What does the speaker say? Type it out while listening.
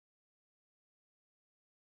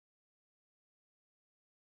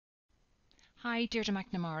Hi, Deirdre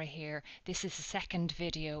Macnamara here. This is the second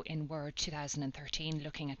video in Word 2013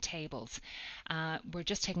 looking at tables. We're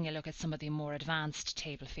just taking a look at some of the more advanced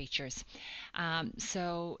table features.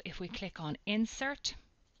 So if we click on Insert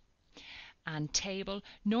and Table,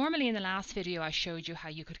 normally in the last video I showed you how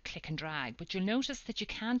you could click and drag, but you'll notice that you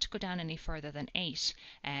can't go down any further than 8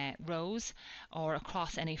 rows or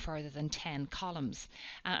across any further than 10 columns.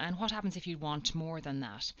 And what happens if you want more than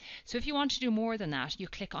that? So if you want to do more than that, you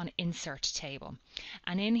click on Insert Table,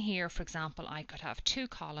 and in here, for example, I could have 2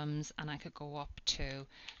 columns and I could go up to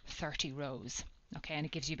 30 rows. Okay, and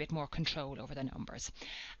it gives you a bit more control over the numbers,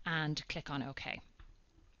 and click on OK.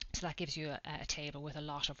 So that gives you a table with a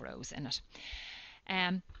lot of rows in it.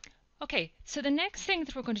 Okay, so the next thing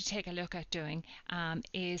that we're going to take a look at doing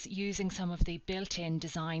is using some of the built-in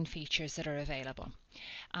design features that are available.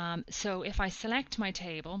 So if I select my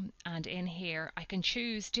table, and in here I can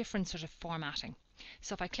choose different sort of formatting.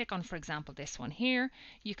 So if I click on, for example, this one here,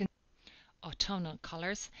 you can autumnal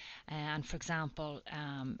colors, and for example,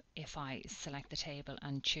 if I select the table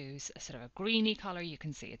and choose a sort of a greeny color, you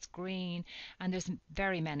can see it's green, and there's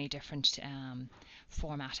very many different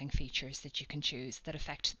formatting features that you can choose that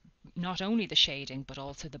affect not only the shading but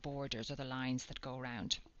also the borders or the lines that go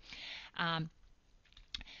around.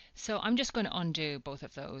 So I'm just going to undo both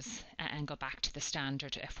of those and go back to the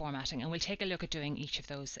standard formatting, and we'll take a look at doing each of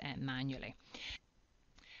those manually.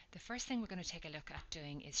 The first thing we're going to take a look at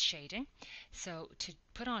doing is shading. So to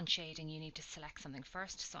put on shading, you need to select something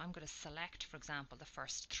first. So I'm going to select, for example, the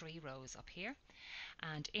first 3 rows up here,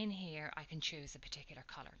 and in here I can choose a particular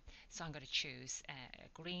color. So I'm going to choose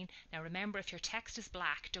green. Now remember, if your text is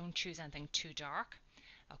black, don't choose anything too dark.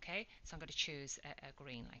 Okay, so I'm going to choose a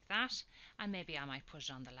green like that, and maybe I might put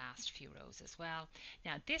it on the last few rows as well.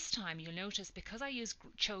 Now this time you'll notice, because I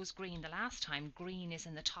chose green the last time, green is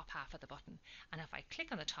in the top half of the button, and if I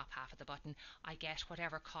click on the top half of the button I get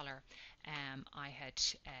whatever colour I had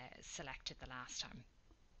selected the last time.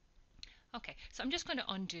 Okay, so I'm just going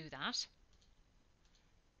to undo that.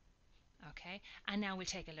 Okay, and now we'll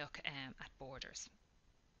take a look at borders.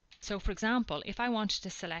 So for example, if I wanted to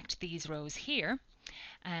select these rows here,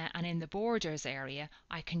 and in the borders area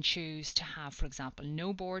I can choose to have, for example,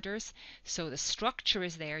 no borders. So the structure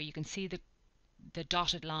is there, you can see the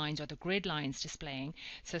dotted lines or the grid lines displaying,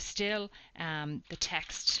 so still the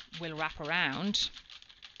text will wrap around,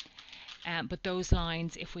 but those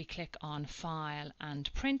lines, if we click on File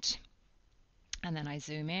and Print and then I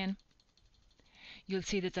zoom in, you'll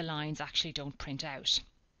see that the lines actually don't print out.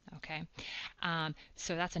 Okay,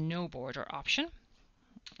 so that's a no border option.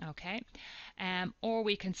 Okay, or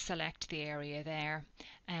we can select the area there,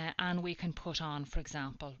 and we can put on, for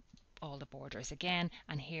example, all the borders again,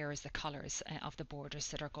 and here is the colors of the borders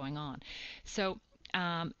that are going on. So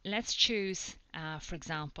let's choose, for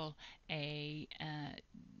example, let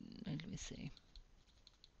me see,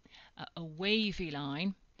 a wavy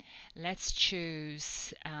line. Let's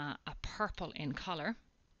choose a purple in color,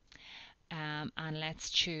 and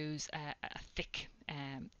let's choose a thick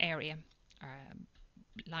area,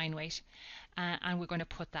 line weight, and we're going to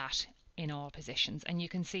put that in all positions, and you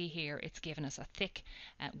can see here it's given us a thick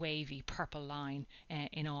wavy purple line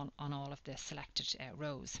on all of the selected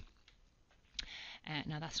rows.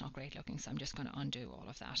 Now that's not great looking, so I'm just going to undo all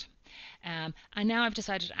of that, and now I've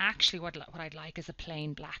decided actually what I'd like is a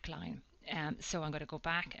plain black line. So I'm going to go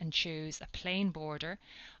back and choose a plain border.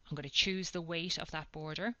 I'm going to choose the weight of that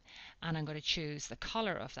border, and I'm going to choose the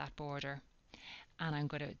color of that border, and I'm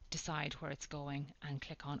going to decide where it's going and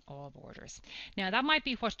click on all borders. Now that might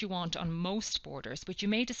be what you want on most borders, but you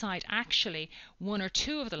may decide actually 1 or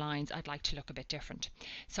 2 of the lines I'd like to look a bit different.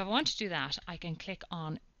 So if I want to do that, I can click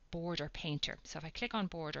on Border Painter. So if I click on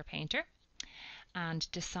Border Painter and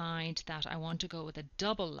decide that I want to go with a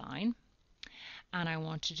double line, and I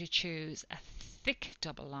wanted to choose a thick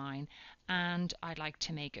double line, and I'd like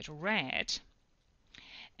to make it red.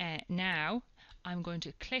 Now I'm going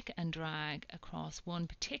to click and drag across one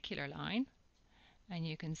particular line, and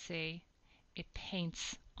you can see it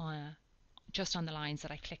paints just on the lines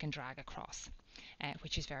that I click and drag across,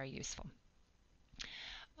 which is very useful.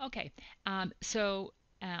 Okay, so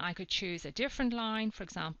I could choose a different line, for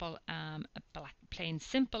example, a black plain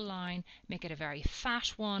simple line, make it a very fat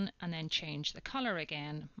one, and then change the color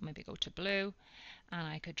again, maybe go to blue, and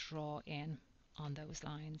I could draw in on those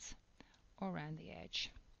lines or around the edge,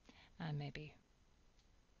 and maybe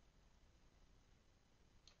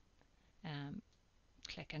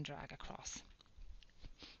click and drag across.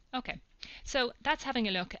 Okay, so that's having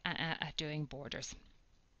a look at doing borders.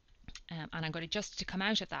 And I'm going to just to come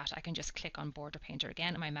out of that, I can just click on Border Painter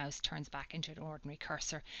again, and my mouse turns back into an ordinary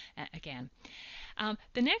cursor again.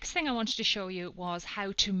 The next thing I wanted to show you was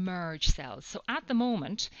how to merge cells. So at the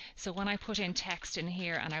moment, so when I put in text in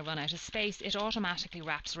here and I run out of space, it automatically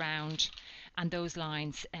wraps around and those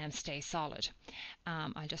lines stay solid.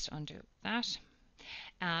 I'll just undo that.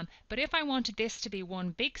 But if I wanted this to be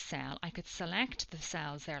one big cell, I could select the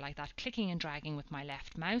cells there like that, clicking and dragging with my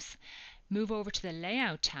left mouse, move over to the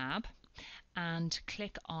Layout tab and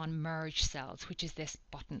click on Merge Cells, which is this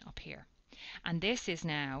button up here. And this is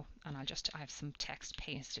now, and I have some text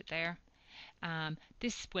pasted there.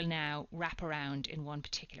 This will now wrap around in one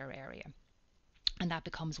particular area, and that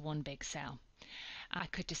becomes one big cell. I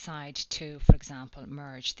could decide to, for example,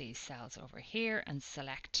 merge these cells over here and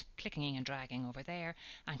select, clicking and dragging over there,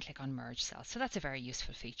 and click on Merge Cells. So that's a very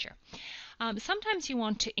useful feature. Sometimes you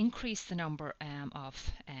want to increase the number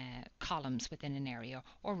of columns within an area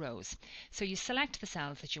or rows. So you select the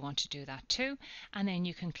cells that you want to do that to, and then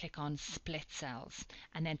you can click on Split Cells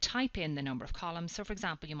and then type in the number of columns. So for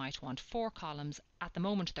example, you might want 4 columns. At the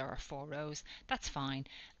moment there are 4 rows. That's fine,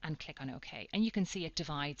 and click on OK. And you can see it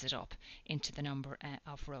divides it up into the number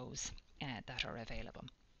of rows that are available.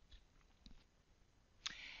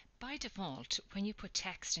 By default, when you put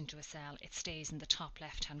text into a cell, it stays in the top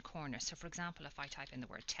left-hand corner. So for example, if I type in the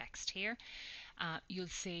word text here, you'll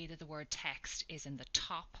see that the word text is in the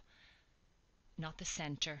top, not the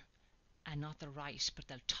center, and not the right, but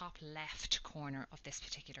the top left corner of this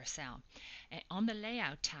particular cell. On the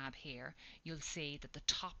Layout tab here, you'll see that the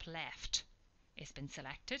top left has been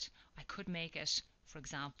selected. I could make it, for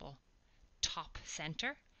example, top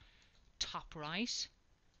center, top right,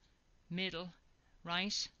 middle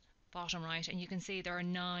right, bottom right, and you can see there are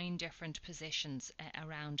 9 different positions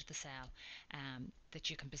around the cell that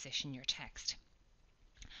you can position your text.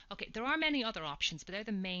 Okay, there are many other options, but they're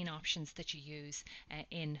the main options that you use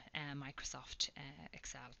in Microsoft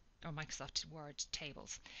Excel or Microsoft Word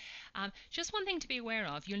tables. Just one thing to be aware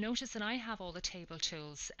of, you'll notice that I have all the table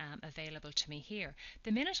tools available to me here.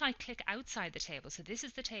 The minute I click outside the table, so this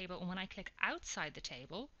is the table, and when I click outside the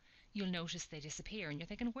table, you'll notice they disappear, and you're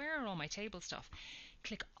thinking, where are all my table stuff?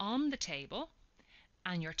 Click on the table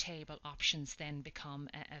and your table options then become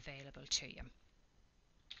available to you.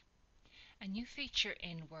 A new feature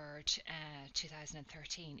in Word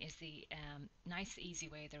 2013 is the nice easy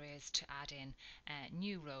way there is to add in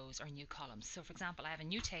new rows or new columns. So for example, I have a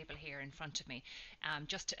new table here in front of me,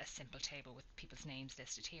 just a simple table with people's names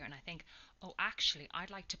listed here, and I think, oh actually I'd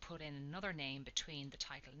like to put in another name between the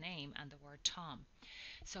title name and the word Tom.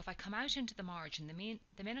 So if I come out into the margin,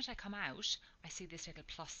 the minute I come out, I see this little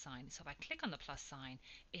plus sign. So if I click on the plus sign,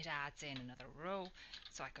 it adds in another row.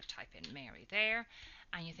 So I could type in Mary there,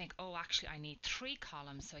 and you think, oh, actually I need 3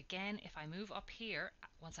 columns. So again, if I move up here,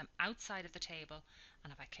 once I'm outside of the table,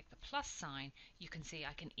 and if I click the plus sign, you can see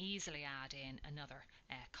I can easily add in another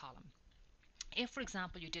column. If, for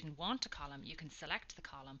example, you didn't want a column, you can select the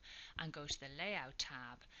column and go to the Layout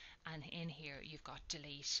tab, and in here you've got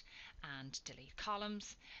Delete and Delete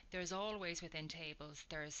Columns. There's always within tables,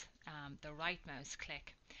 there's the right mouse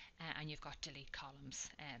click and you've got Delete Columns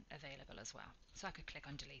available as well. So I could click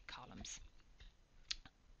on Delete Columns.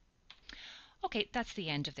 Okay, that's the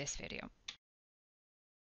end of this video.